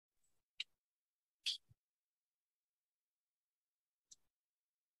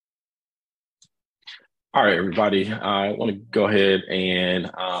All right, everybody. I want to go ahead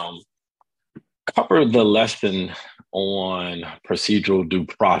and cover the lesson on procedural due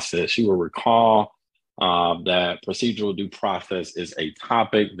process. You will recall that procedural due process is a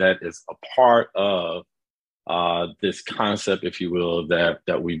topic that is a part of this concept, if you will,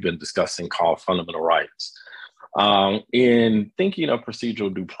 that we've been discussing called fundamental rights. In thinking of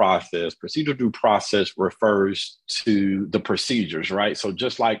procedural due process refers to the procedures, right? So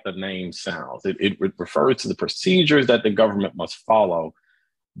just like the name sounds, it refers to the procedures that the government must follow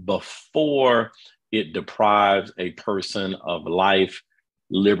before it deprives a person of life,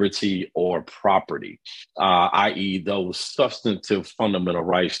 liberty, or property, i.e., those substantive fundamental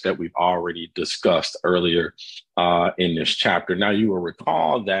rights that we've already discussed earlier in this chapter. Now, you will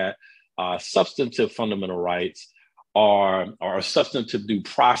recall that substantive fundamental rights or substantive due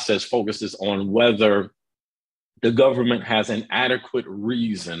process focuses on whether the government has an adequate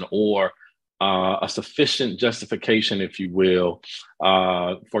reason or a sufficient justification, if you will,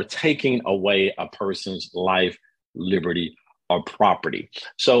 for taking away a person's life, liberty, or property.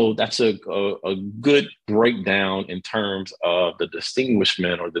 So that's a good breakdown in terms of the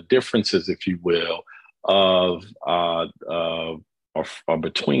distinguishment or the differences, if you will, of or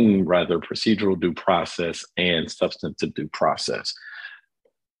between rather procedural due process and substantive due process.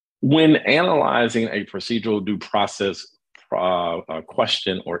 When analyzing a procedural due process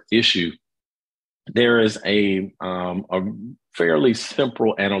question or issue, there is a fairly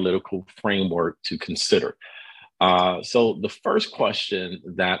simple analytical framework to consider. So the first question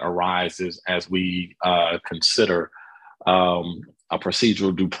that arises as we consider a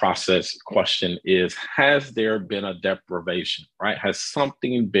procedural due process question is, has there been a deprivation, right? Has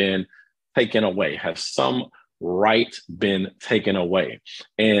something been taken away? Has some right been taken away?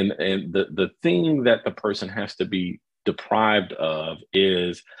 And the thing that the person has to be deprived of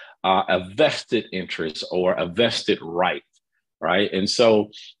is a vested interest or a vested right, right? And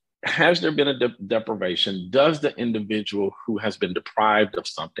so has there been a deprivation? Does the individual who has been deprived of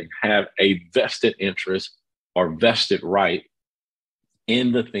something have a vested interest or vested right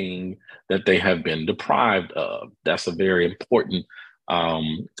in the thing that they have been deprived of? That's a very important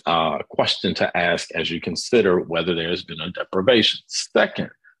question to ask as you consider whether there's been a deprivation. Second,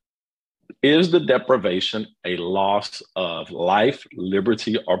 is the deprivation a loss of life,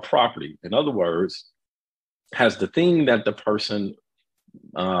 liberty, or property? In other words, has the thing that the person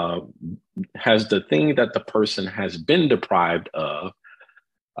has been deprived of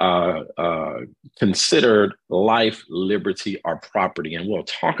considered life, liberty, or property? And we'll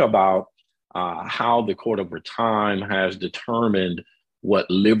talk about how the court over time has determined what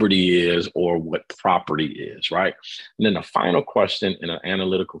liberty is or what property is, right? And then the final question in an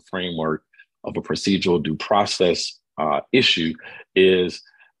analytical framework of a procedural due process issue is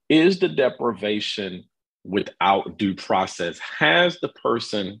the deprivation without due process? Has the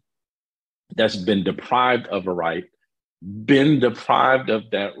person that's been deprived of a right been deprived of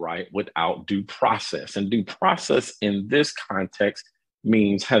that right without due process? And due process in this context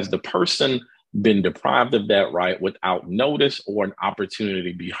means, has the person been deprived of that right without notice or an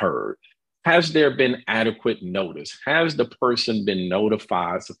opportunity to be heard? Has there been adequate notice? Has the person been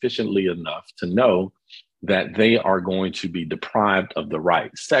notified sufficiently enough to know that they are going to be deprived of the right?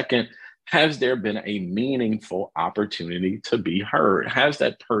 Second, has there been a meaningful opportunity to be heard? Has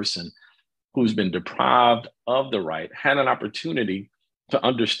that person who's been deprived of the right had an opportunity to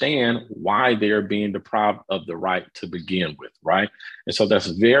understand why they're being deprived of the right to begin with, right? And so that's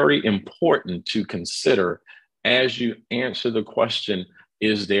very important to consider as you answer the question,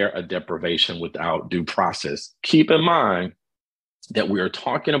 is there a deprivation without due process? Keep in mind that we are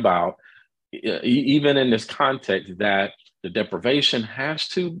talking about, even in this context, that the deprivation has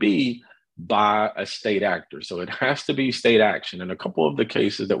to be by a state actor. So it has to be state action. And a couple of the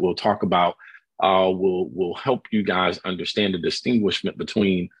cases that we'll talk about will help you guys understand the distinguishment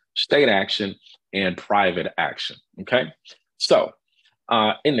between state action and private action. Okay. So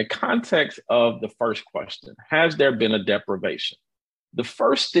in the context of the first question, has there been a deprivation? The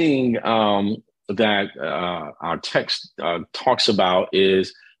first thing that our text talks about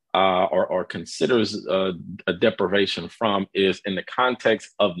is or considers a deprivation from is in the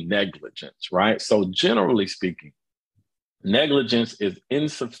context of negligence, right? So generally speaking, negligence is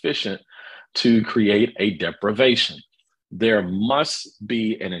insufficient to create a deprivation. There must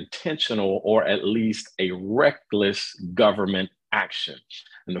be an intentional or at least a reckless government action.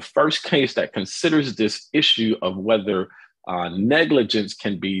 And the first case that considers this issue of whether negligence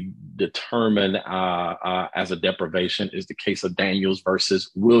can be determined as a deprivation is the case of Daniels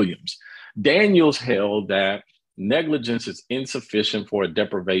versus Williams. Daniels held that negligence is insufficient for a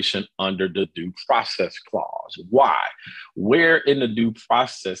deprivation under the due process clause. Why? Where in the due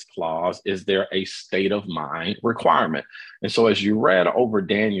process clause is there a state of mind requirement? And so as you read over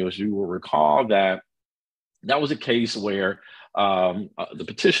Daniels, you will recall that that was a case where the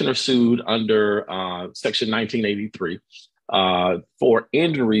petitioner sued under Section 1983 for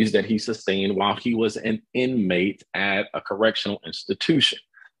injuries that he sustained while he was an inmate at a correctional institution.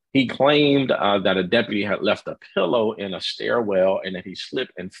 He claimed that a deputy had left a pillow in a stairwell and that he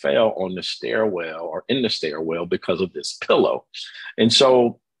slipped and fell on the stairwell or in the stairwell because of this pillow. And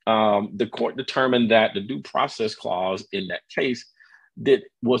so the court determined that the due process clause in that case that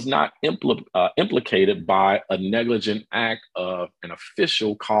was not implicated by a negligent act of an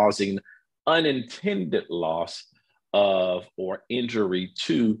official causing unintended loss of or injury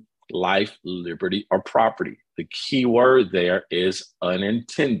to life, liberty, or property. The key word there is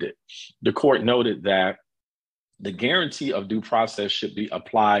unintended. The court noted that the guarantee of due process should be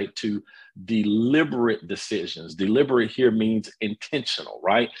applied to deliberate decisions. Deliberate here means intentional,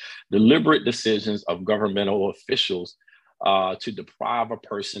 right? Deliberate decisions of governmental officials to deprive a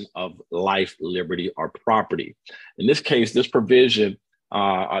person of life, liberty, or property. In this case, this provision,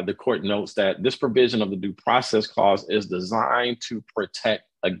 the court notes that this provision of the due process clause is designed to protect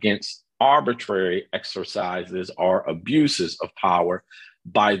against arbitrary exercises or abuses of power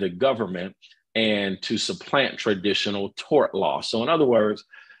by the government and to supplant traditional tort law. So in other words,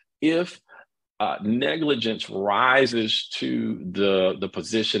 if negligence rises to the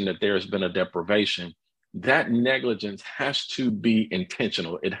position that there has been a deprivation, that negligence has to be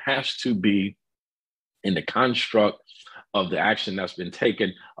intentional. It has to be in the construct of the action that's been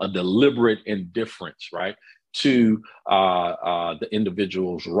taken, a deliberate indifference, right, to the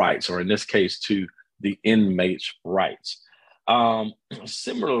individual's rights, or in this case, to the inmate's rights.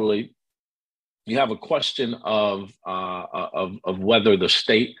 Similarly, you have a question of whether the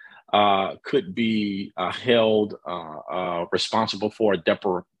state could be held responsible for a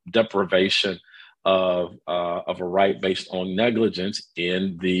deprivation of a right based on negligence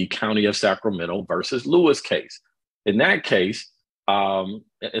in the County of Sacramento versus Lewis case. In that case,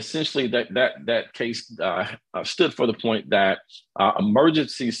 essentially that case stood for the point that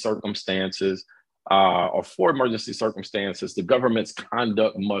emergency circumstances or for emergency circumstances, the government's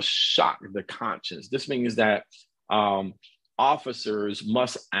conduct must shock the conscience. This means that officers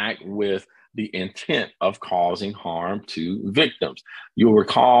must act with the intent of causing harm to victims. You'll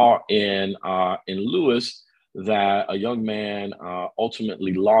recall in Lewis that a young man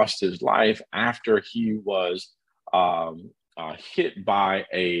ultimately lost his life after he was hit by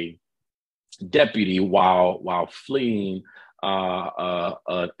a deputy while fleeing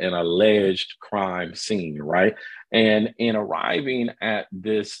an alleged crime scene, right? And in arriving at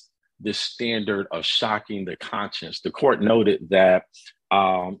this standard of shocking the conscience, the court noted that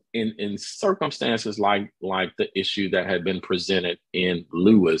in circumstances like the issue that had been presented in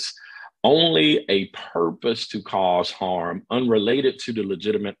Lewis, only a purpose to cause harm unrelated to the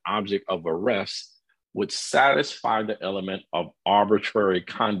legitimate object of arrest would satisfy the element of arbitrary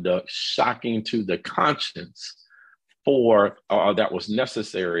conduct shocking to the conscience for that was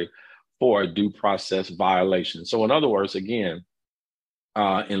necessary for a due process violation. So in other words, again,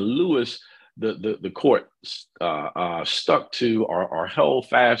 in Lewis, the court stuck to or held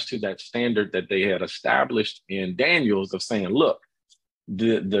fast to that standard that they had established in Daniels of saying, look,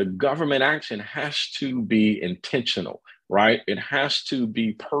 the government action has to be intentional, right? It has to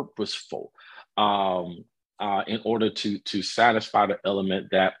be purposeful in order to satisfy the element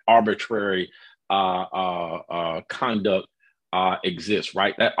that arbitrary conduct exists,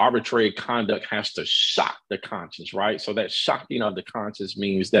 right? That arbitrary conduct has to shock the conscience, right? So that shocking of the conscience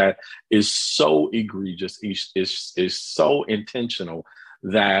means that is so egregious, is so intentional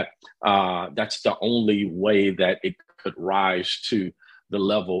that that's the only way that it could rise to the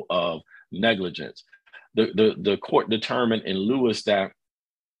level of negligence. The court determined in Lewis that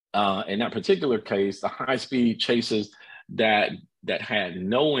in that particular case, the high-speed chases that had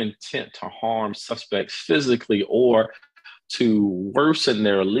no intent to harm suspects physically or to worsen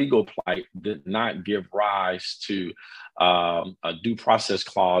their legal plight did not give rise to a due process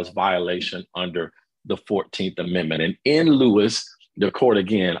clause violation under the 14th Amendment. And in Lewis, the court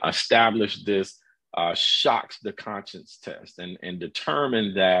again established this shocks the conscience test and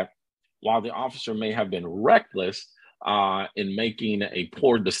determined that while the officer may have been reckless in making a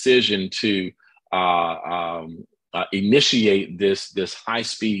poor decision to initiate this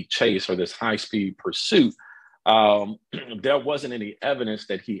high-speed chase or this high-speed pursuit, there wasn't any evidence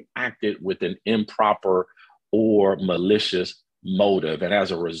that he acted with an improper or malicious motive. And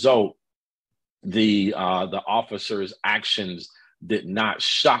as a result, the officer's actions did not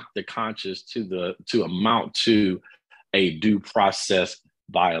shock the conscience to amount to a due process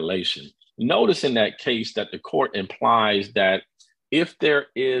violation. Notice in that case that the court implies that if there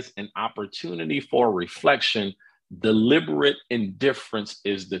is an opportunity for reflection, deliberate indifference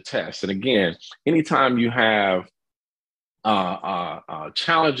is the test. And again, anytime you have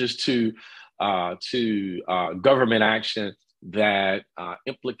challenges to government action that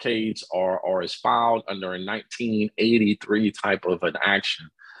implicates or is filed under a 1983 type of an action.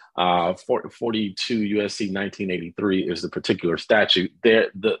 42 USC 1983 is the particular statute.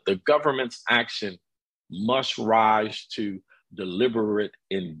 The government's action must rise to deliberate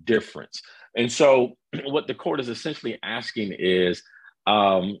indifference. And so what the court is essentially asking is,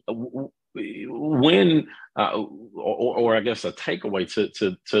 when or I guess a takeaway to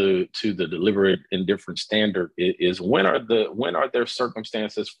the deliberate indifference standard is when are there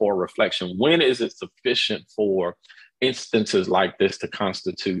circumstances for reflection? When is it sufficient for instances like this to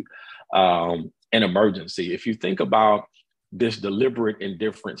constitute an emergency? If you think about this deliberate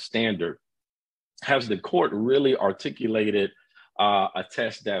indifference standard, has the court really articulated a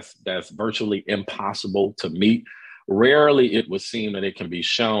test that's virtually impossible to meet? Rarely it would seem that it can be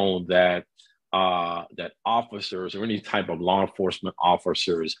shown that that officers or any type of law enforcement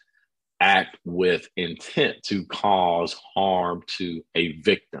officers act with intent to cause harm to a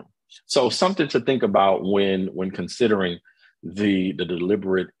victim. So something to think about when considering the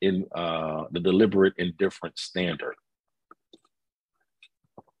deliberate indifference standard.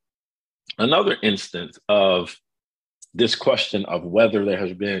 Another instance of this question of whether there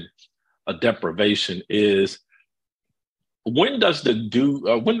has been a deprivation is, when does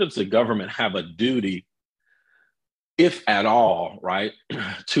the government have a duty, if at all, right,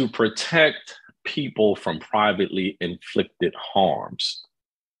 to protect people from privately inflicted harms?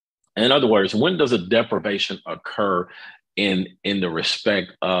 In other words, when does a deprivation occur in the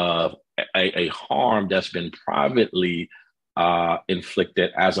respect of a harm that's been privately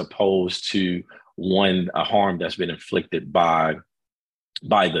inflicted, as opposed to a harm that's been inflicted by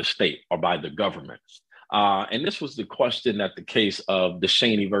the state or by the government? And this was the question that the case of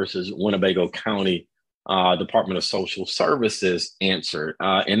DeShaney versus Winnebago County Department of Social Services answered.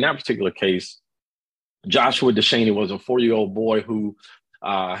 In that particular case, Joshua DeShaney was a 4-year-old boy who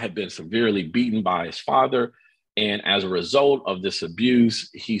had been severely beaten by his father. And as a result of this abuse,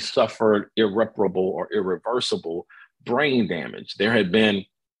 he suffered irreparable or irreversible brain damage. There had been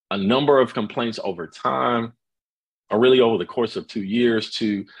a number of complaints over time, or really over the course of 2 years,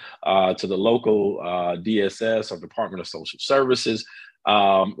 to the local DSS or Department of Social Services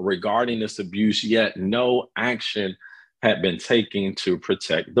regarding this abuse, yet no action had been taken to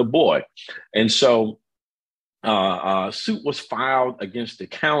protect the boy. And so a suit was filed against the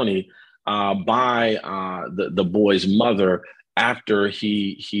county by the boy's mother after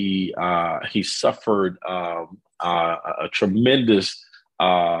he suffered a tremendous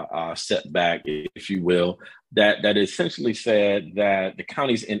setback, if you will, that essentially said that the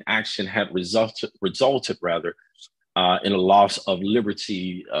county's inaction had resulted in a loss of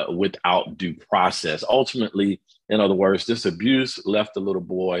liberty without due process. Ultimately, in other words, this abuse left the little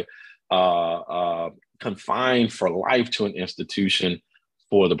boy confined for life to an institution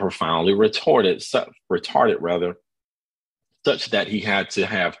for the profoundly retarded, such that he had to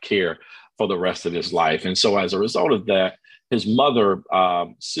have care for the rest of his life. And so as a result of that, his mother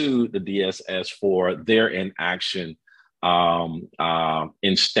sued the DSS for their inaction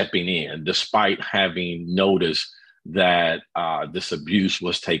in stepping in, despite having noticed that this abuse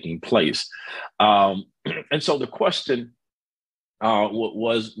was taking place. And so the question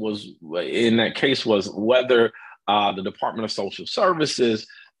was in that case was whether the Department of Social Services,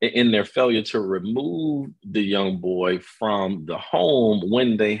 in their failure to remove the young boy from the home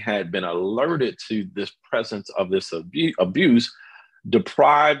when they had been alerted to this presence of this abuse,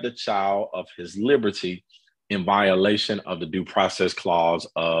 deprived the child of his liberty in violation of the due process clause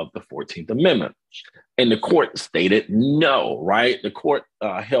of the 14th Amendment. And the court stated no, right? The court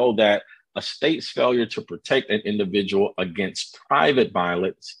held that a state's failure to protect an individual against private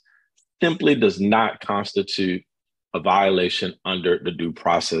violence simply does not constitute a violation under the due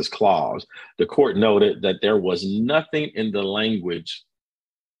process clause. The court noted that there was nothing in the language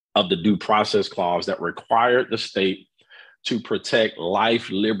of the due process clause that required the state to protect life,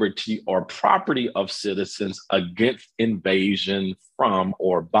 liberty, or property of citizens against invasion from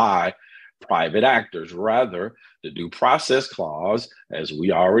or by private actors. Rather, the Due Process Clause, as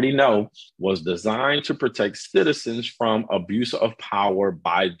we already know, was designed to protect citizens from abuse of power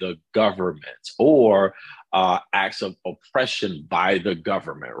by the government or acts of oppression by the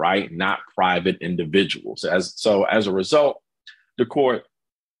government, right? Not private individuals. As a result, the court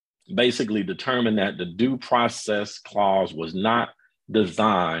basically determined that the Due Process Clause was not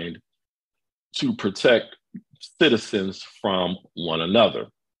designed to protect citizens from one another.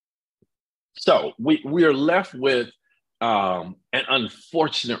 So we are left with an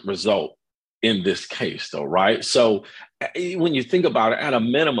unfortunate result in this case, though, right? So when you think about it, at a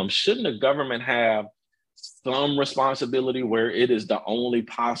minimum, shouldn't the government have some responsibility where it is the only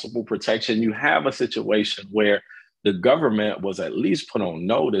possible protection? You have a situation where the government was at least put on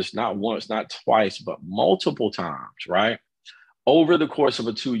notice, not once, not twice, but multiple times, right? Over the course of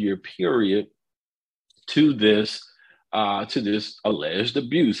a 2-year period to this alleged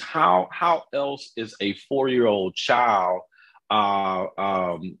abuse. How else is a 4-year-old child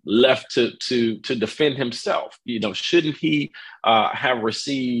left to defend himself? Shouldn't he have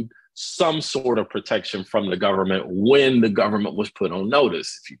received some sort of protection from the government when the government was put on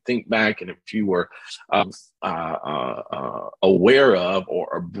notice? If you think back, and if you were aware of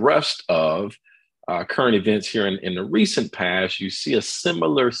or abreast of current events here in the recent past, you see a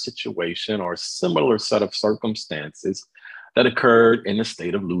similar situation or similar set of circumstances that occurred in the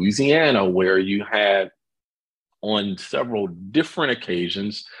state of Louisiana, where you had on several different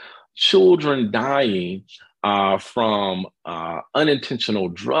occasions children dying from unintentional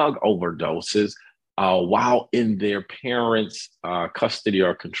drug overdoses while in their parents' custody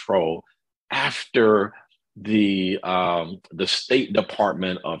or control after the State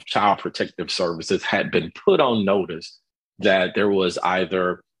Department of Child Protective Services had been put on notice that there was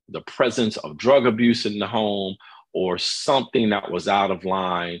either the presence of drug abuse in the home or something that was out of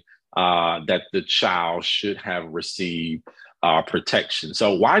line, that the child should have received protection.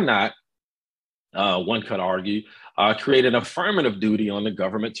 So why not, one could argue, create an affirmative duty on the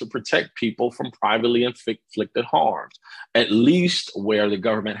government to protect people from privately inflicted harms, at least where the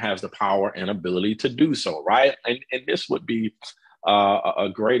government has the power and ability to do so, right? And this would be a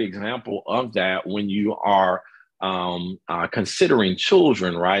great example of that when you are considering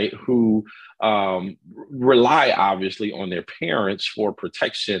children, right, who rely obviously on their parents for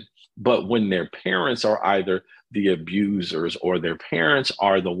protection, but when their parents are either the abusers or their parents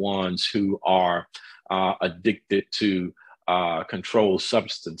are the ones who are addicted to controlled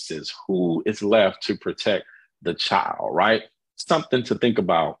substances, who is left to protect the child, right? Something to think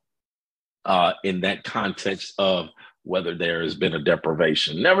about in that context of whether there has been a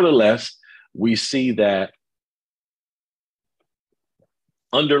deprivation. Nevertheless, we see that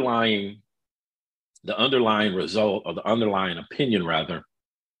the underlying result, or the underlying opinion rather,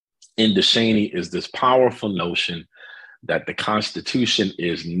 in DeShaney is this powerful notion that the Constitution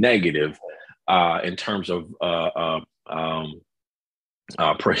is negative in terms of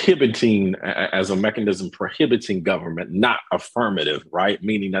prohibiting, as a mechanism, prohibiting government, not affirmative, right?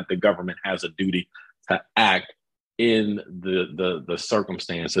 Meaning that the government has a duty to act in the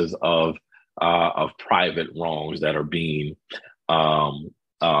circumstances of private wrongs that are being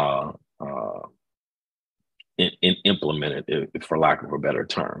implemented, for lack of a better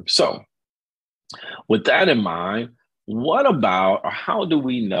term. So with that in mind, what about, or how do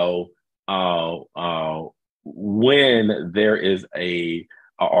we know when there is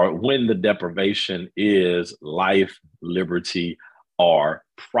or when the deprivation is life, liberty, or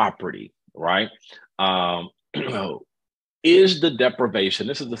property, right? Is the deprivation,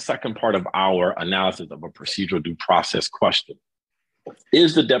 this is the second part of our analysis of a procedural due process question.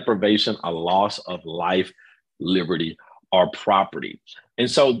 Is the deprivation a loss of life, liberty, or property? And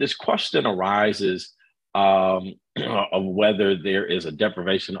so this question arises of whether there is a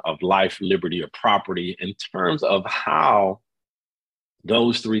deprivation of life, liberty, or property in terms of how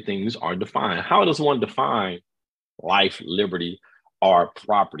those three things are defined. How does one define life, liberty, or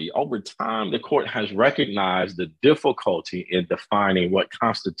property? Over time, the court has recognized the difficulty in defining what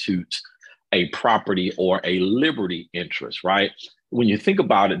constitutes a property or a liberty interest, right? When you think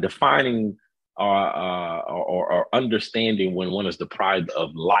about it, defining or understanding when one is deprived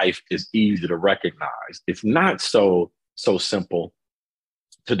of life is easy to recognize. It's not so simple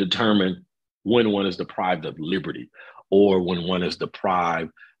to determine when one is deprived of liberty or when one is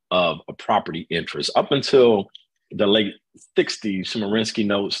deprived of a property interest. Up until the late 60s, Chemerinsky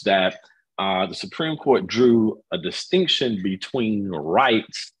notes that the Supreme Court drew a distinction between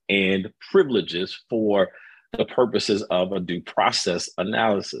rights and privileges for the purposes of a due process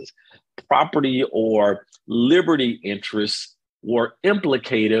analysis. Property or liberty interests were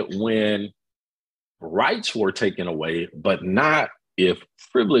implicated when rights were taken away, but not if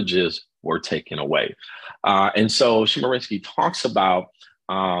privileges were taken away. And so Chemerinsky talks about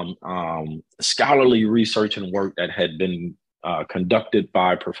scholarly research and work that had been conducted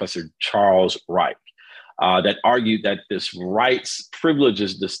by Professor Charles Reich that argued that this rights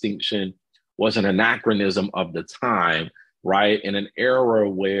privileges distinction was an anachronism of the time, right? In an era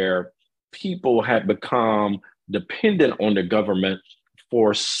where people had become dependent on the government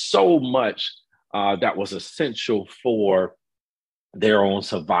for so much that was essential for their own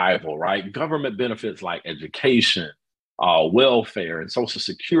survival, right? Government benefits like education, welfare, and Social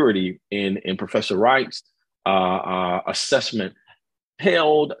Security in Professor Wright's assessment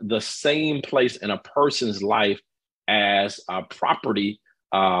held the same place in a person's life as property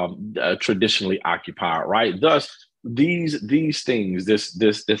traditionally occupied, right? Thus, these things,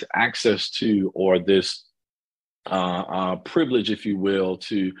 this access to, or this privilege, if you will,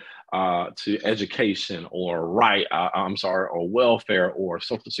 to education or or welfare or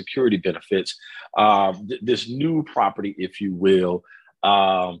Social Security benefits, this new property, if you will,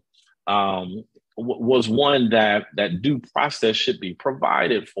 was one that due process should be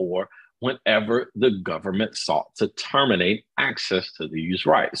provided for whenever the government sought to terminate access to these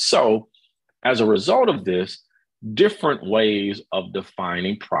rights. So, as a result of this, different ways of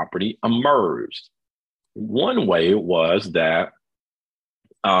defining property emerged. One way was that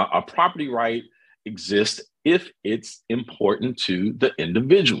a property right exists if it's important to the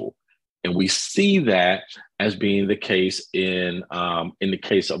individual. And we see that as being the case in the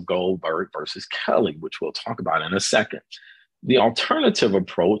case of Goldberg versus Kelly, which we'll talk about in a second. The alternative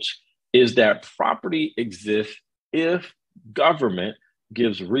approach is that property exists if government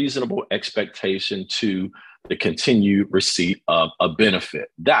gives reasonable expectation to the continued receipt of a benefit.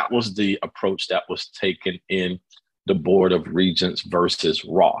 That was the approach that was taken in the Board of Regents versus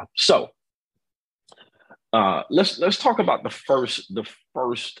Roth. So let's talk about the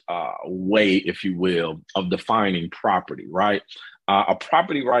first way, if you will, of defining property. Right, a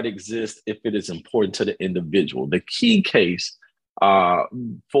property right exists if it is important to the individual. The key case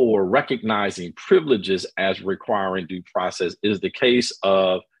for recognizing privileges as requiring due process is the case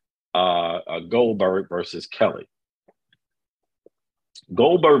of Goldberg versus Kelly.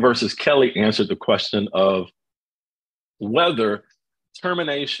 Goldberg versus Kelly answered the question of whether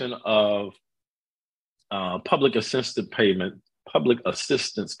termination of public assistance payment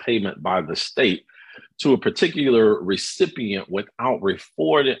by the state to a particular recipient without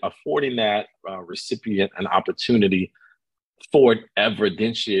affording that recipient an opportunity for an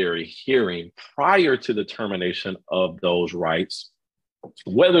evidentiary hearing prior to the termination of those rights,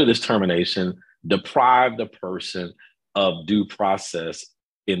 whether this termination deprived the person of due process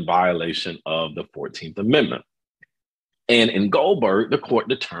in violation of the 14th Amendment. And in Goldberg, the court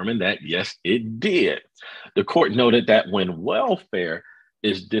determined that, yes, it did. The court noted that when welfare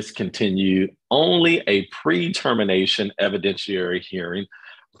is discontinued, only a pre-termination evidentiary hearing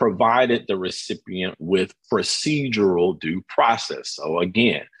provided the recipient with procedural due process. So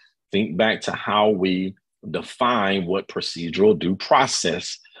again, think back to how we define what procedural due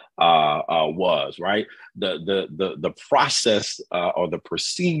process was, right? The process or the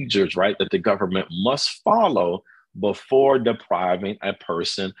procedures, right, that the government must follow before depriving a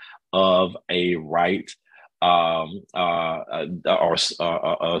person of a right or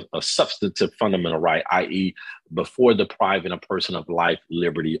a substantive fundamental right, i.e., before depriving a person of life,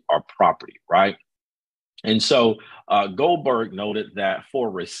 liberty, or property, right? And so Goldberg noted that for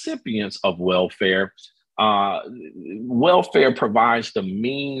recipients of welfare, welfare provides the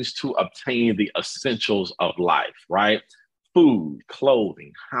means to obtain the essentials of life, right? Food,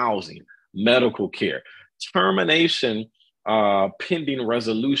 clothing, housing, medical care. Termination pending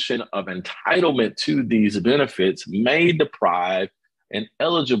resolution of entitlement to these benefits may deprive an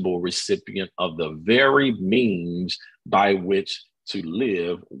eligible recipient of the very means by which to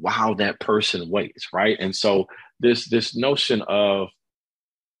live while that person waits, right? And so this notion of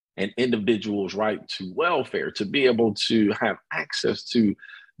an individual's right to welfare, to be able to have access to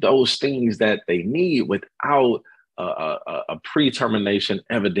those things that they need without a pre-termination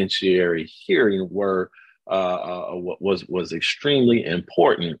evidentiary hearing was extremely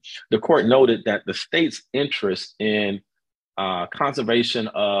important. The court noted that the state's interest in conservation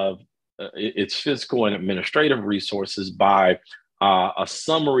of its fiscal and administrative resources by a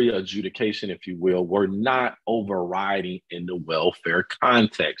summary adjudication, if you will, were not overriding in the welfare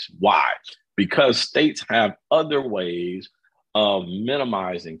context. Why? Because states have other ways of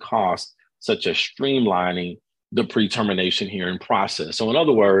minimizing costs, such as streamlining the pre-termination hearing process. So in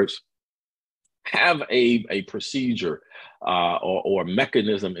other words, have a procedure or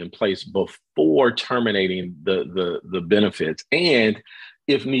mechanism in place before terminating the benefits. And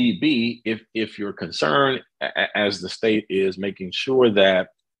if need be, if you're concerned, as the state is, making sure that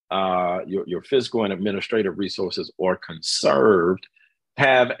your fiscal and administrative resources are conserved,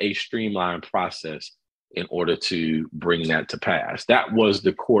 have a streamlined process in order to bring that to pass. That was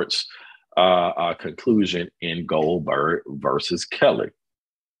the court's conclusion in Goldberg versus Kelly.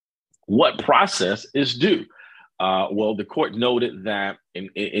 What process is due? Well, the court noted that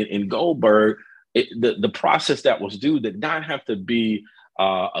in Goldberg, the process that was due did not have to be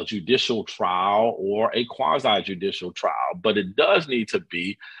a judicial trial or a quasi-judicial trial, but it does need to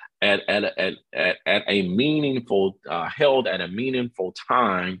be at a meaningful, held at a meaningful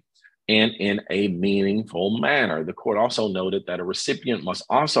time and in a meaningful manner. The court also noted that a recipient must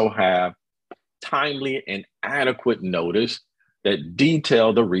also have timely and adequate notice that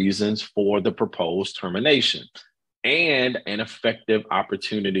detail the reasons for the proposed termination and an effective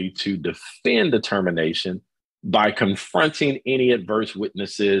opportunity to defend the termination by confronting any adverse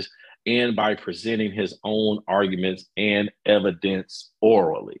witnesses and by presenting his own arguments and evidence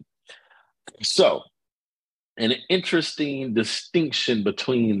orally. So, an interesting distinction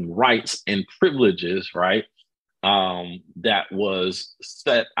between rights and privileges, right? That was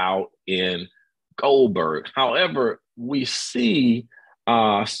set out in Goldberg. However, we see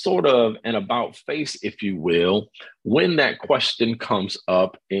sort of an about face, if you will, when that question comes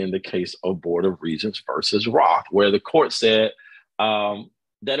up in the case of Board of Regents versus Roth, where the court said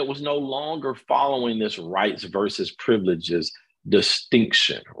that it was no longer following this rights versus privileges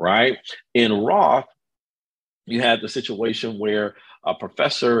distinction, right? In Roth, you had the situation where a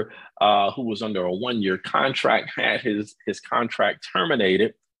professor who was under a one-year contract had his contract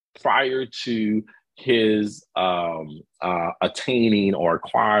terminated prior to his attaining or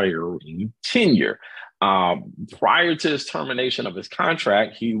acquiring tenure. Prior to his termination of his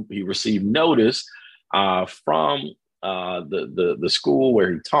contract, he received notice from the school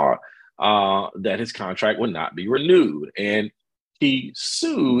where he taught that his contract would not be renewed. And he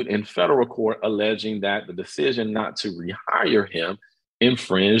sued in federal court, alleging that the decision not to rehire him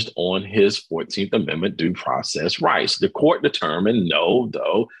infringed on his 14th Amendment due process rights. The court determined no,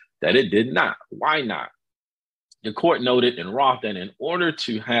 though, that it did not. Why not? The court noted in Roth that in order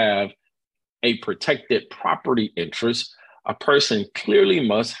to have a protected property interest, a person clearly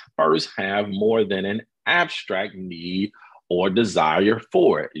must first have more than an abstract need or desire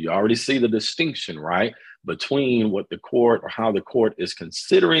for it. You already see the distinction, right, between what the court or how the court is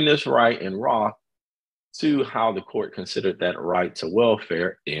considering this right in Roth to how the court considered that right to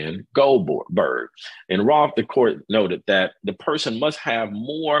welfare in Goldberg. In Roth, the court noted that the person must have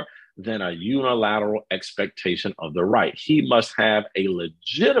more than a unilateral expectation of the right. He must have a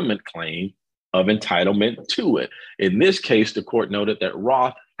legitimate claim of entitlement to it. In this case, the court noted that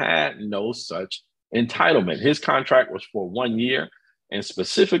Roth had no such entitlement. His contract was for 1 year and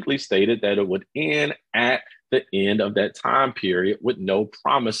specifically stated that it would end at the end of that time period with no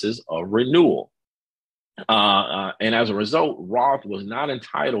promises of renewal. And as a result, Roth was not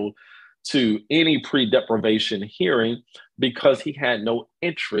entitled to any pre-deprivation hearing because he had no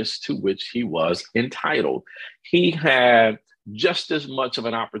interest to which he was entitled. He had just as much of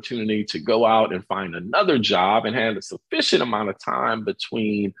an opportunity to go out and find another job and had a sufficient amount of time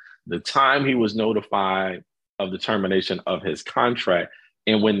between the time he was notified of the termination of his contract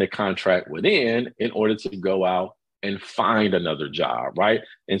and when the contract would end in order to go out and find another job, right?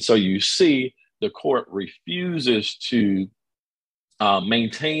 And so you see the court refuses to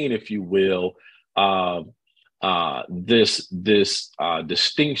maintain, if you will, this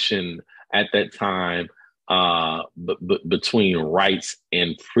distinction at that time between rights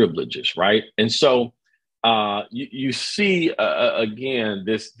and privileges, right? And so you see again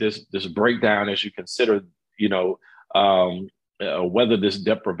this breakdown as you consider, whether this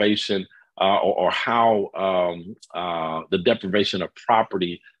deprivation or how the deprivation of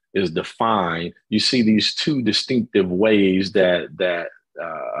property is defined. You see these two distinctive ways that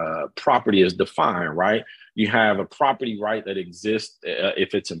property is defined, right? You have a property right that exists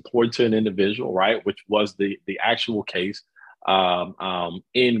if it's important to an individual, right? Which was the actual case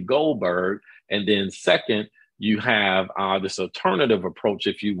in Goldberg. And then second, you have this alternative approach,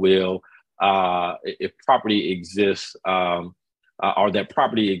 if you will, if property exists or that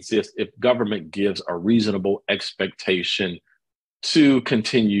property exists if government gives a reasonable expectation to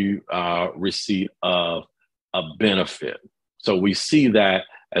continue receipt of a benefit. So we see that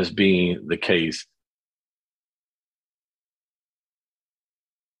as being the case.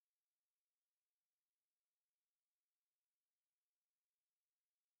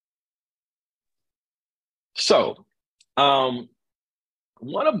 So, um,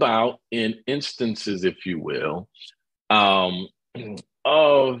 what about in instances, if you will, um,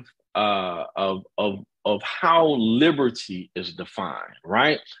 of of how liberty is defined,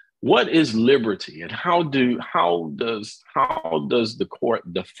 right? What is liberty, and how does the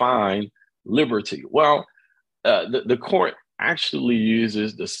court define liberty? Well, the court actually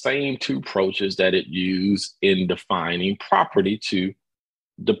uses the same two approaches that it used in defining property to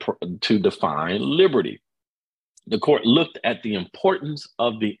define liberty. The court looked at the importance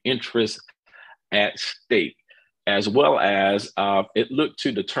of the interest at stake, as well as it looked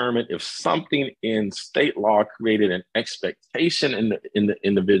to determine if something in state law created an expectation in the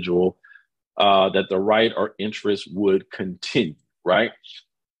individual that the right or interest would continue, right?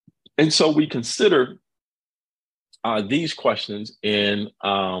 And so we consider these questions in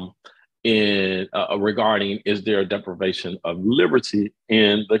regarding is there a deprivation of liberty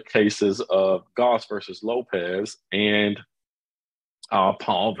in the cases of Goss versus Lopez and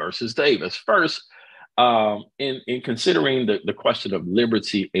Paul versus Davis. First, in considering the question of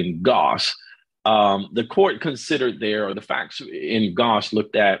liberty in Goss, the court considered there, or the facts in Goss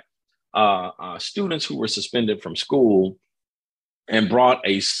looked at students who were suspended from school and brought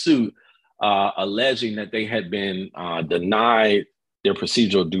a suit alleging that they had been denied their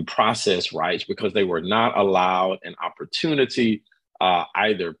procedural due process rights because they were not allowed an opportunity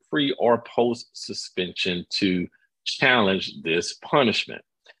either pre or post suspension to challenge this punishment.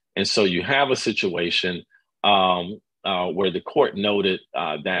 And so you have a situation where the court noted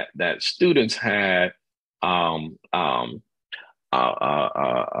that students had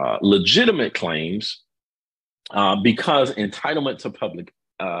legitimate claims because entitlement to public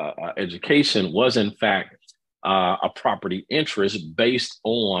education was in fact a property interest based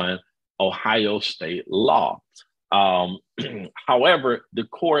on Ohio state law. However, the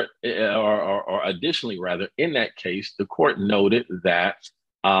court, or additionally, rather, in that case, the court noted that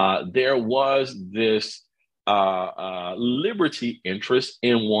there was this liberty interest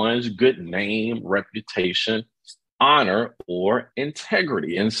in one's good name, reputation, honor, or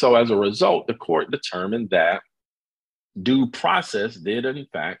integrity. And so as a result, the court determined that due process did, in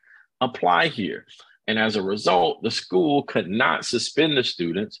fact, apply here. And as a result, the school could not suspend the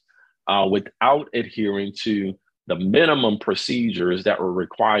students without adhering to the minimum procedures that were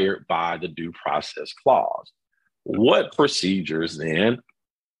required by the due process clause. What procedures then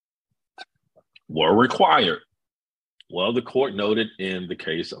were required? Well, the court noted in the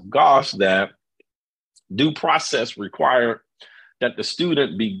case of Goss that due process required that the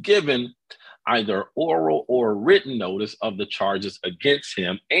student be given either oral or written notice of the charges against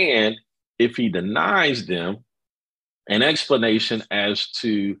him, and if he denies them, an explanation as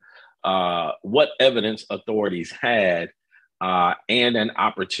to what evidence authorities had and an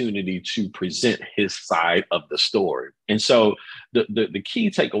opportunity to present his side of the story. And so the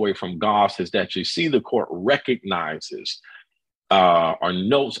key takeaway from Goss is that you see the court recognizes or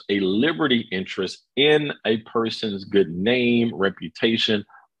notes a liberty interest in a person's good name, reputation,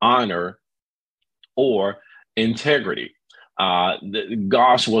 honor, or integrity.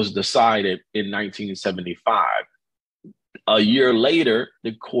 Goss was decided in 1975. A year later,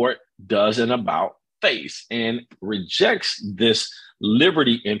 the court does an about face and rejects this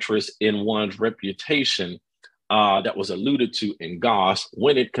liberty interest in one's reputation that was alluded to in Goss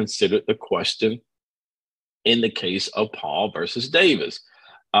when it considered the question in the case of Paul versus Davis.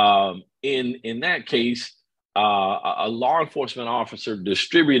 In that case, a law enforcement officer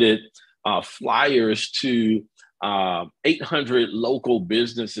distributed flyers to 800 local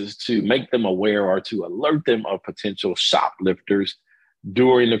businesses to make them aware or to alert them of potential shoplifters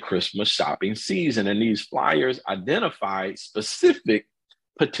during the Christmas shopping season. And these flyers identified specific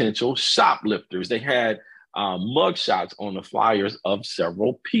potential shoplifters. They had mugshots on the flyers of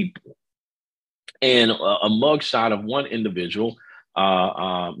several people. And a mugshot of one individual,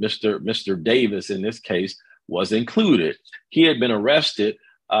 Mr. Davis in this case, was included. He had been arrested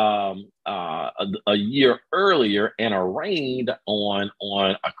a year earlier and arraigned on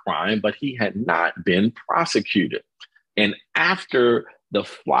a crime, but he had not been prosecuted. And after the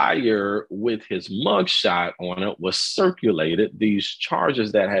flyer with his mugshot on it was circulated, these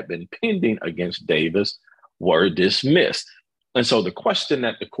charges that had been pending against Davis were dismissed. And so the question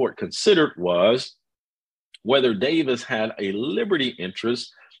that the court considered was whether Davis had a liberty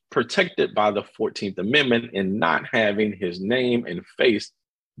interest protected by the 14th Amendment in not having his name and face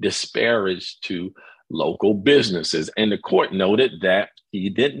disparaged to local businesses. And the court noted that he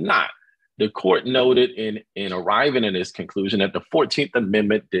did not. The court noted in arriving at this conclusion that the 14th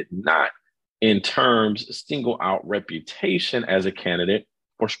Amendment did not, in terms, single out reputation as a candidate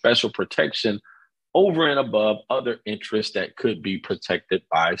for special protection over and above other interests that could be protected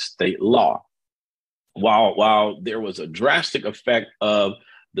by state law. While there was a drastic effect of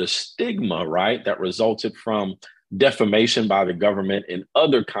the stigma, right, that resulted from defamation by the government in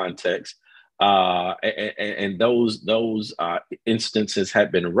other contexts, and those instances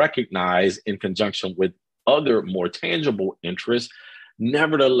had been recognized in conjunction with other more tangible interests.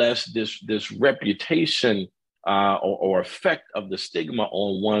 Nevertheless, this reputation or effect of the stigma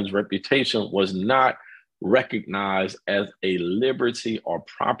on one's reputation was not recognized as a liberty or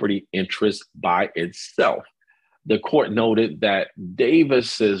property interest by itself. The court noted that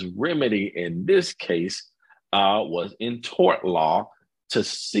Davis's remedy in this case was in tort law to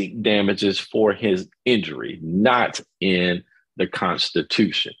seek damages for his injury, not in the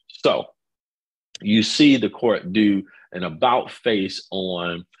Constitution. So you see the court do an about face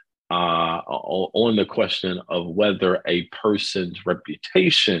on the question of whether a person's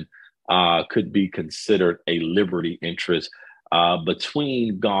reputation could be considered a liberty interest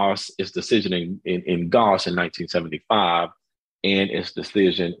between its decision in Goss in 1975 and its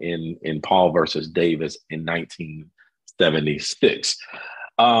decision in Paul versus Davis in 1976.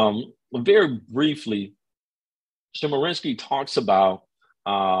 Very briefly, Chemerinsky talks about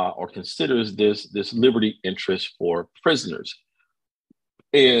or considers this liberty interest for prisoners.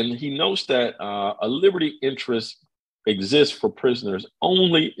 And he notes that a liberty interest exists for prisoners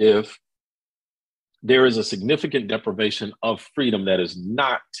only if there is a significant deprivation of freedom that is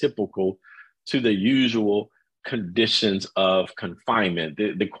not typical to the usual conditions of confinement.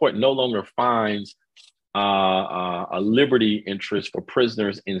 The court no longer finds a liberty interest for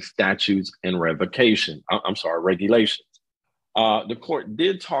prisoners in statutes and regulations. The court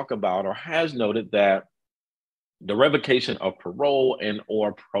did talk about or has noted that the revocation of parole and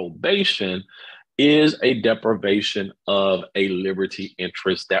or probation is a deprivation of a liberty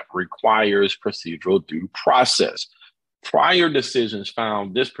interest that requires procedural due process. Prior decisions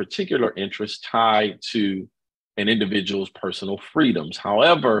found this particular interest tied to an individual's personal freedoms.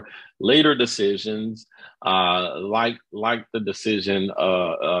 However, later decisions, like the decision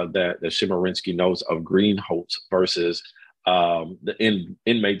that Chemerinsky notes of Greenholz versus the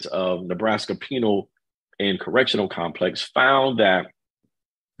inmates of Nebraska Penal and Correctional Complex, found that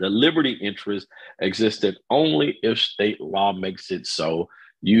the liberty interest existed only if state law makes it so,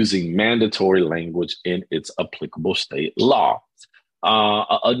 using mandatory language in its applicable state law.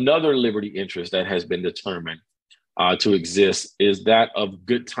 Another liberty interest that has been determined to exist is that of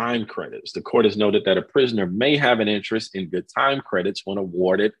good time credits. The court has noted that a prisoner may have an interest in good time credits when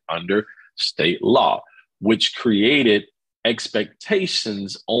awarded under state law, which created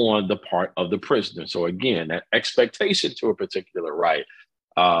expectations on the part of the prisoner. So again, that expectation to a particular right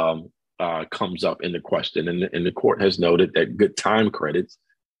comes up in the question. And the court has noted that good time credits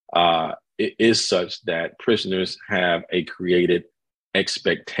is such that prisoners have a created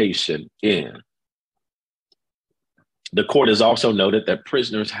expectation in. The court has also noted that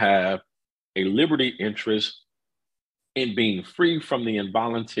prisoners have a liberty interest in being free from the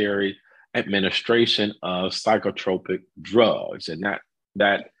involuntary administration of psychotropic drugs. And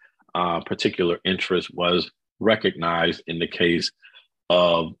that particular interest was recognized in the case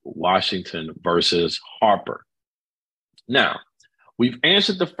of Washington versus Harper. Now, we've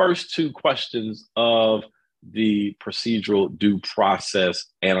answered the first two questions of the procedural due process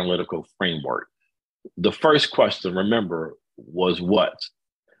analytical framework. The first question, remember, was what?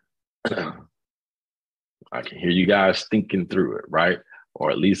 I can hear you guys thinking through it, right? Or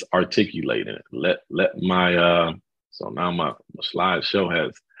at least articulating it. Let my so now my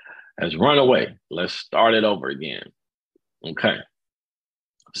slideshow has run away. Let's start it over again. Okay.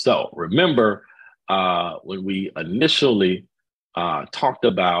 So remember when we initially talked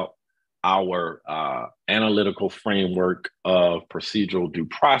about our analytical framework of procedural due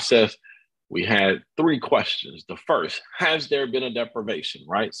process, we had three questions. The first, has there been a deprivation,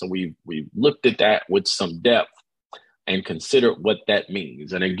 right? So we've looked at that with some depth and considered what that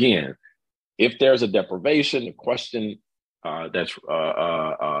means. And again, if there's a deprivation, the question that's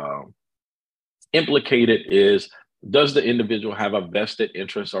implicated is, does the individual have a vested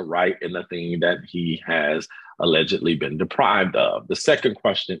interest or right in the thing that he has allegedly been deprived of? The second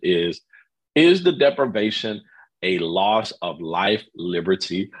question is the deprivation a loss of life,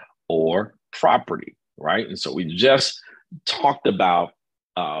 liberty, or property, right? And so we just talked about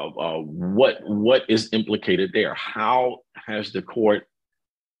what is implicated there. How has the court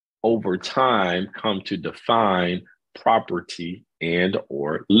over time come to define property and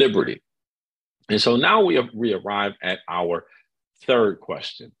or liberty? And so now we arrive at our third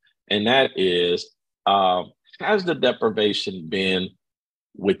question, and that is, has the deprivation been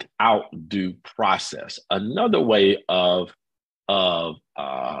without due process. Another way of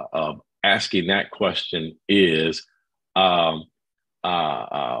asking that question is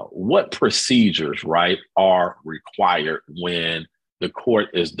what procedures, right, are required when the court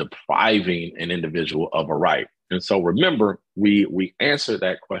is depriving an individual of a right. And so remember, we answer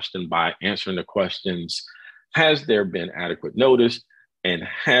that question by answering the questions: has there been adequate notice, and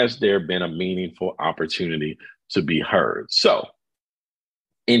has there been a meaningful opportunity to be heard? So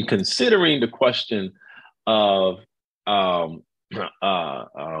in considering the question of um, uh,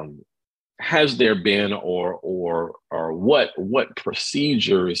 um, has there been or what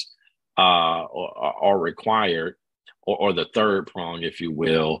procedures are required, or the third prong, if you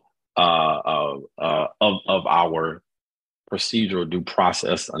will, of our procedural due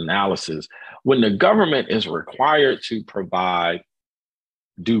process analysis, when the government is required to provide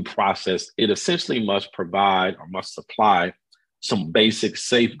due process, it essentially must provide or must supply some basic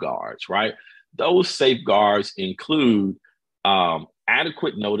safeguards, right? Those safeguards include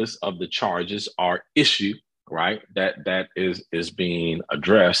adequate notice of the charges or issue, right? That is being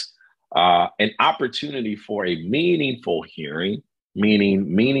addressed, an opportunity for a meaningful hearing,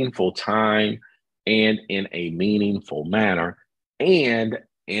 meaning meaningful time and in a meaningful manner, and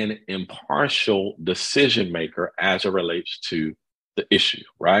an impartial decision maker as it relates to the issue,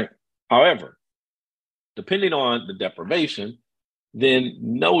 right? However, depending on the deprivation, then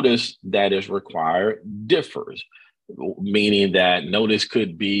notice that is required differs, meaning that notice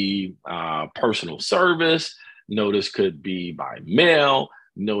could be personal service, notice could be by mail,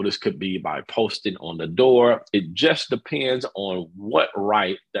 notice could be by posting on the door. It just depends on what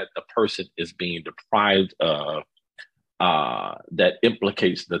right that the person is being deprived of that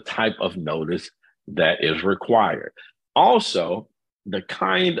implicates the type of notice that is required. Also, the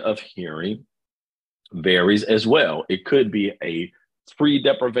kind of hearing varies as well. It could be a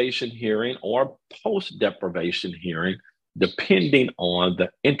pre-deprivation hearing or post-deprivation hearing, depending on the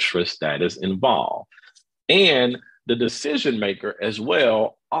interest that is involved. And the decision maker as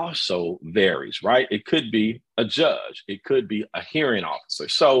well also varies, right? It could be a judge, it could be a hearing officer.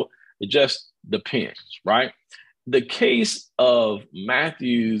 So it just depends, right? The case of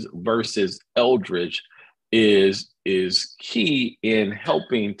Matthews versus Eldridge is key in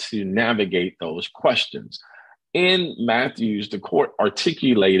helping to navigate those questions. In Matthews, the court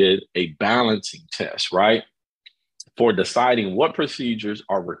articulated a balancing test, right, for deciding what procedures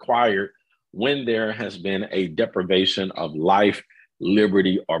are required when there has been a deprivation of life,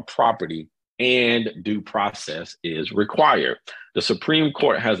 liberty, or property, and due process is required. The Supreme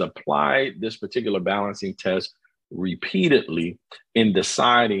Court has applied this particular balancing test repeatedly in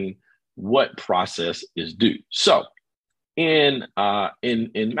deciding what process is due. So in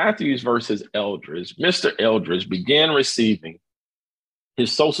Matthews versus Eldridge, Mr. Eldridge began receiving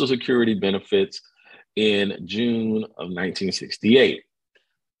his Social Security benefits in June of 1968.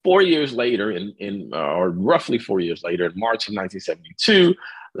 4 years later, or roughly 4 years later, in March of 1972,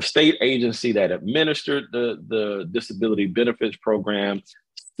 the state agency that administered the disability benefits program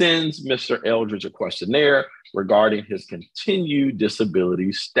sends Mr. Eldridge a questionnaire regarding his continued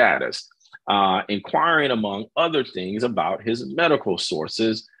disability status, inquiring, among other things, about his medical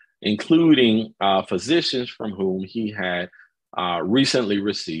sources, including physicians from whom he had recently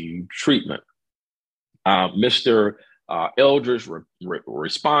received treatment. Mr. Eldridge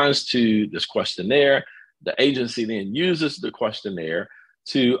responds to this questionnaire. The agency then uses the questionnaire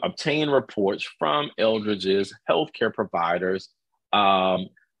to obtain reports from Eldridge's healthcare providers that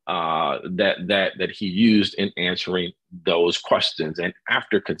he used in answering those questions. And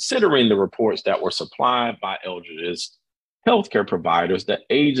after considering the reports that were supplied by Eldridge's healthcare providers, the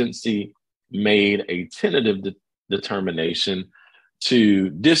agency made a tentative determination to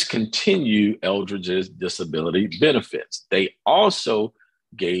discontinue Eldridge's disability benefits. They also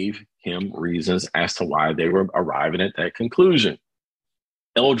gave him reasons as to why they were arriving at that conclusion.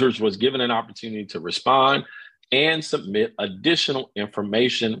 Eldridge was given an opportunity to respond and submit additional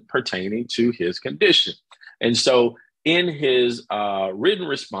information pertaining to his condition. And so in his written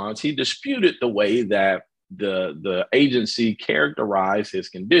response, he disputed the way that the agency characterized his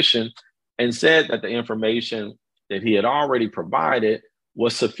condition and said that the information that he had already provided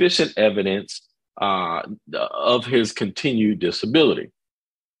was sufficient evidence of his continued disability.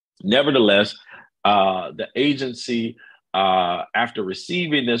 Nevertheless, the agency, after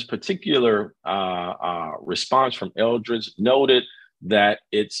receiving this particular response from Eldridge, noted that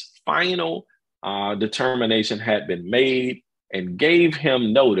its final determination had been made and gave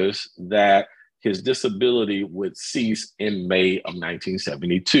him notice that his disability would cease in May of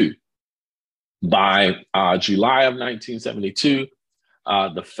 1972. By July of 1972,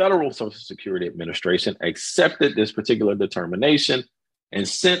 The Federal Social Security Administration accepted this particular determination and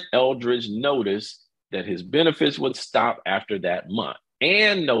sent Eldridge notice that his benefits would stop after that month,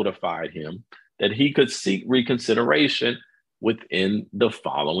 and notified him that he could seek reconsideration within the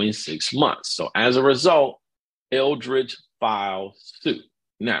following 6 months. So as a result, Eldridge filed suit.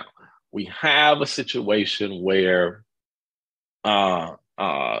 Now, we have a situation where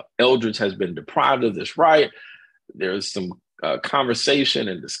Eldridge has been deprived of this right. There's some conversation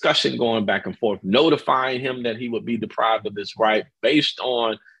and discussion going back and forth, notifying him that he would be deprived of this right based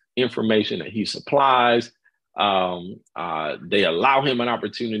on information that he supplies. They allow him an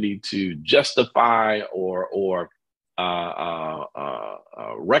opportunity to justify or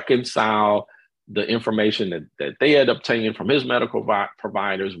reconcile the information that they had obtained from his medical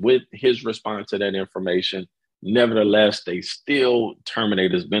providers with his response to that information. Nevertheless, they still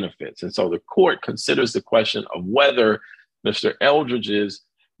terminate his benefits. And so the court considers the question of whether Mr. Eldridge's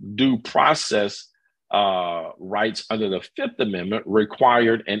due process rights under the Fifth Amendment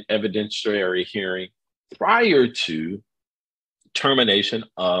required an evidentiary hearing prior to termination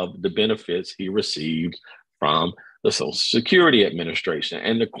of the benefits he received from the Social Security Administration.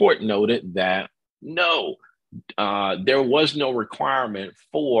 And the court noted that no, there was no requirement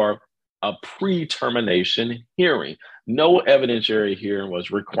for a pre-termination hearing. No evidentiary hearing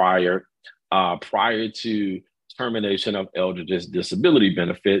was required prior to termination of Eldridge's disability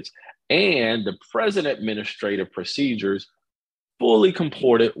benefits, and the present administrative procedures fully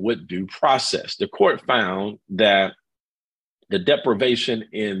comported with due process. The court found that the deprivation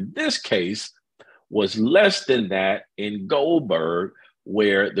in this case was less than that in Goldberg,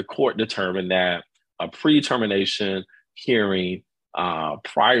 where the court determined that a pre-termination hearing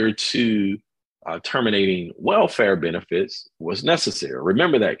prior to terminating welfare benefits was necessary.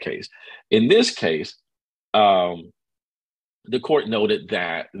 Remember that case. In this case, the court noted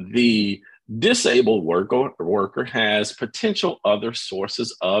that the disabled worker has potential other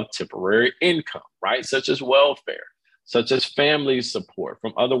sources of temporary income, right? Such as welfare, such as family support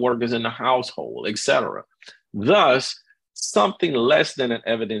from other workers in the household, etc. Thus, something less than an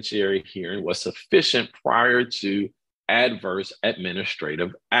evidentiary hearing was sufficient prior to adverse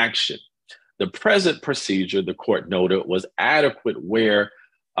administrative action. The present procedure, the court noted, was adequate where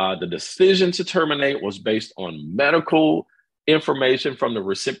the decision to terminate was based on medical information from the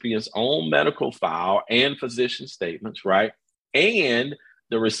recipient's own medical file and physician statements, right? And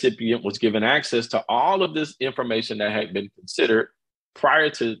the recipient was given access to all of this information that had been considered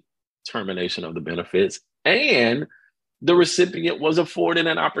prior to termination of the benefits, and the recipient was afforded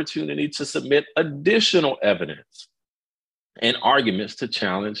an opportunity to submit additional evidence and arguments to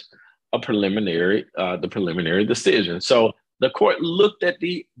challenge the preliminary decision. So the court looked at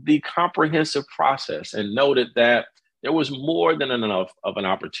the comprehensive process and noted that there was more than enough of an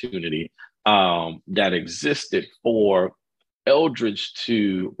opportunity that existed for Eldridge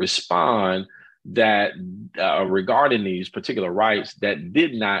to respond that regarding these particular rights that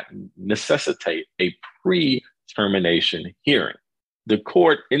did not necessitate a pre-termination hearing. The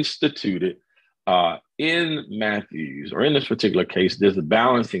court instituted in Matthews, or in this particular case, there's a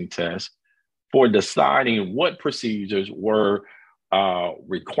balancing test for deciding what procedures were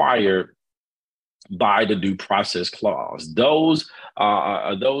required by the due process clause. Those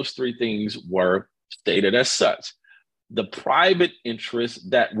three things were stated as such. The private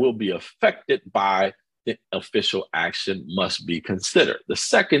interest that will be affected by the official action must be considered. The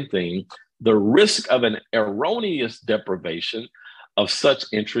second thing, the risk of an erroneous deprivation of such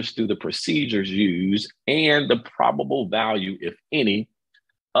interest through the procedures used, and the probable value, if any,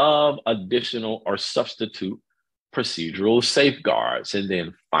 of additional or substitute procedural safeguards. And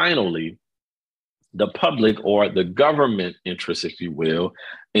then finally, the public or the government interest, if you will,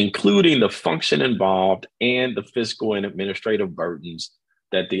 including the function involved and the fiscal and administrative burdens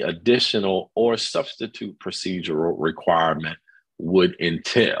that the additional or substitute procedural requirement would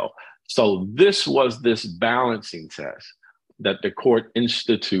entail. So this was this balancing test that the court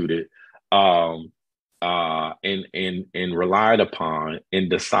instituted and relied upon in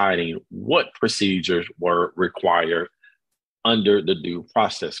deciding what procedures were required under the due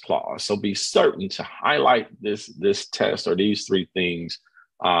process clause. So be certain to highlight this test or these three things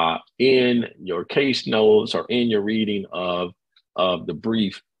in your case notes or in your reading of the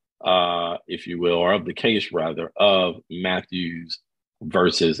brief, if you will, or of the case rather, of Matthews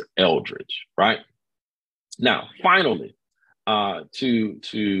versus Eldridge, right? Now, finally, to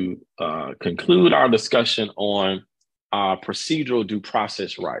conclude our discussion on procedural due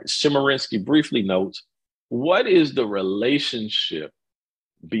process rights, Chemerinsky briefly notes, what is the relationship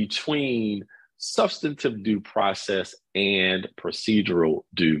between substantive due process and procedural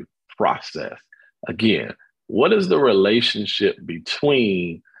due process. Again, what is the relationship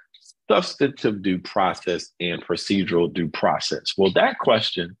between substantive due process and procedural due process? Well, that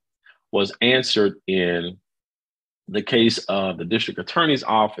question was answered in the case of the district attorney's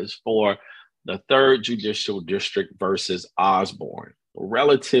office for the Third Judicial District versus Osborne, a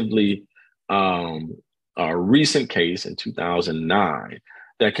relatively recent case in 2009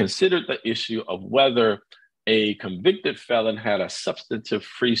 that considered the issue of whether a convicted felon had a substantive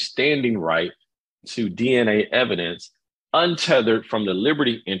freestanding right to DNA evidence untethered from the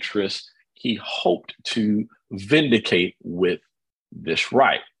liberty interest he hoped to vindicate with this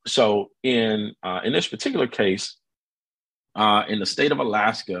right. So in this particular case, in the state of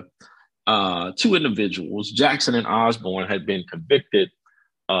Alaska, two individuals, Jackson and Osborne, had been convicted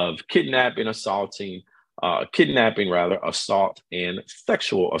of kidnapping, assault, and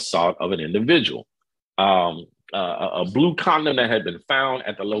sexual assault of an individual. A blue condom that had been found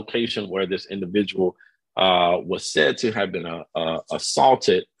at the location where this individual was said to have been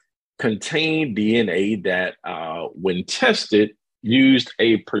assaulted contained DNA that, when tested, used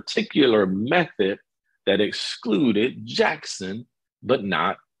a particular method that excluded Jackson, but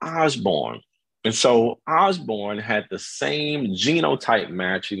not Osborne. And so Osborne had the same genotype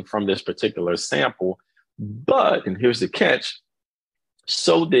matching from this particular sample, but, and here's the catch,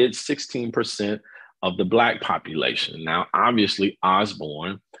 so did 16% of the Black population. Now, obviously,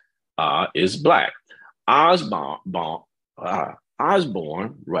 Osborne is Black. Osborne,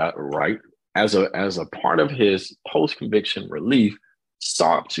 right, as a part of his post-conviction relief,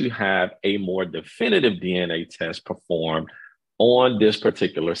 sought to have a more definitive DNA test performed on this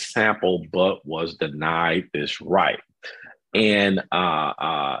particular sample, but was denied this right. And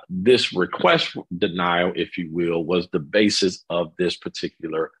this request for denial, if you will, was the basis of this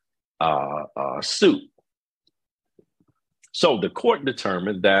particular suit. So the court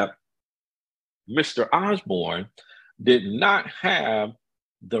determined that Mr. Osborne did not have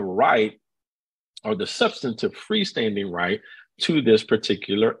the right or the substantive freestanding right to this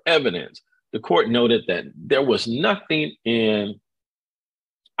particular evidence. The court noted that there was nothing in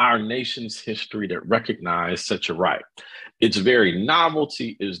our nation's history that recognized such a right. Its very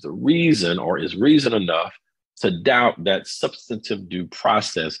novelty is the reason, or is reason enough, to doubt that substantive due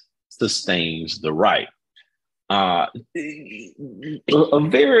process sustains the right. A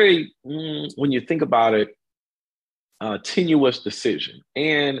very, when you think about it, tenuous decision.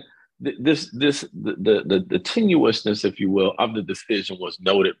 And the tenuousness, if you will, of the decision was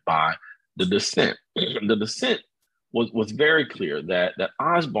noted by the dissent. The dissent was very clear that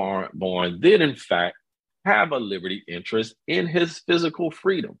Osborne did, in fact, have a liberty interest in his physical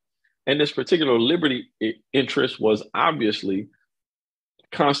freedom. And this particular liberty interest was obviously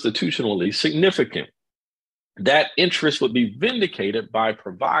constitutionally significant. That interest would be vindicated by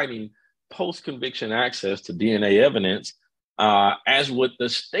providing post-conviction access to DNA evidence, as would the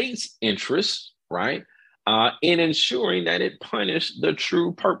state's interest, right, in ensuring that it punished the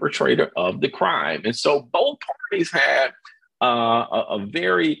true perpetrator of the crime. And so both parties had a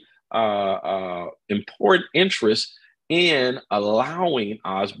very important interest in allowing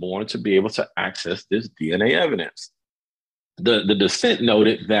Osborne to be able to access this DNA evidence. The dissent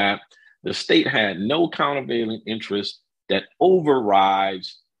noted that the state had no countervailing interest that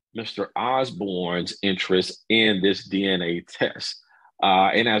overrides Mr. Osborne's interest in this DNA test.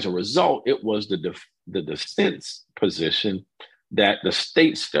 And as a result, it was the dissent's position that the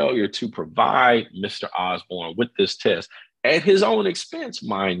state's failure to provide Mr. Osborne with this test, at his own expense,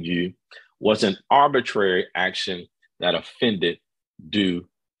 mind you, was an arbitrary action that offended due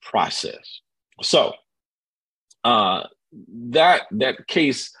process. So that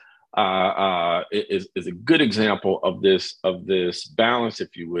case is a good example of this balance,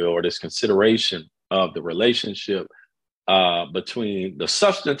 if you will, or this consideration of the relationship between the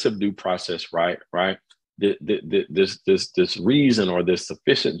substantive due process, right, this reason or this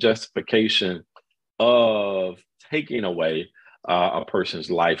sufficient justification of taking away a person's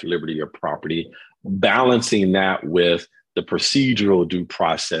life, liberty, or property, balancing that with the procedural due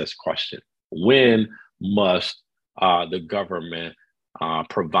process question. When must the government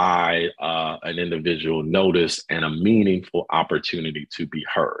provide an individual notice and a meaningful opportunity to be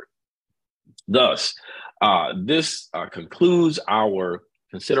heard? Thus, this concludes our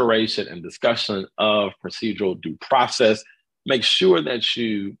consideration and discussion of procedural due process. Make sure that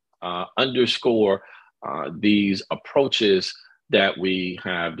you underscore these approaches that we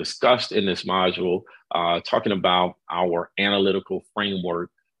have discussed in this module, talking about our analytical framework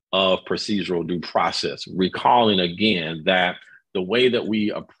of procedural due process, recalling again that the way that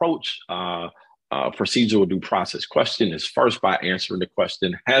we approach procedural due process question is first by answering the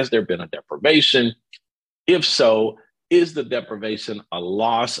question, has there been a deprivation? If so, is the deprivation a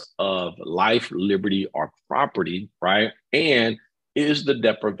loss of life, liberty, or property, right? And is the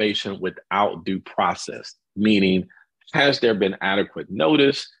deprivation without due process? Meaning, has there been adequate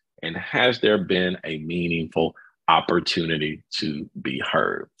notice and has there been a meaningful opportunity to be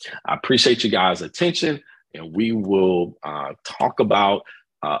heard? I appreciate you guys' attention, and we will talk about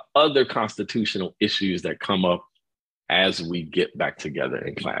other constitutional issues that come up as we get back together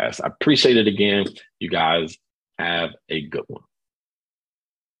in class. I appreciate it again. You guys have a good one.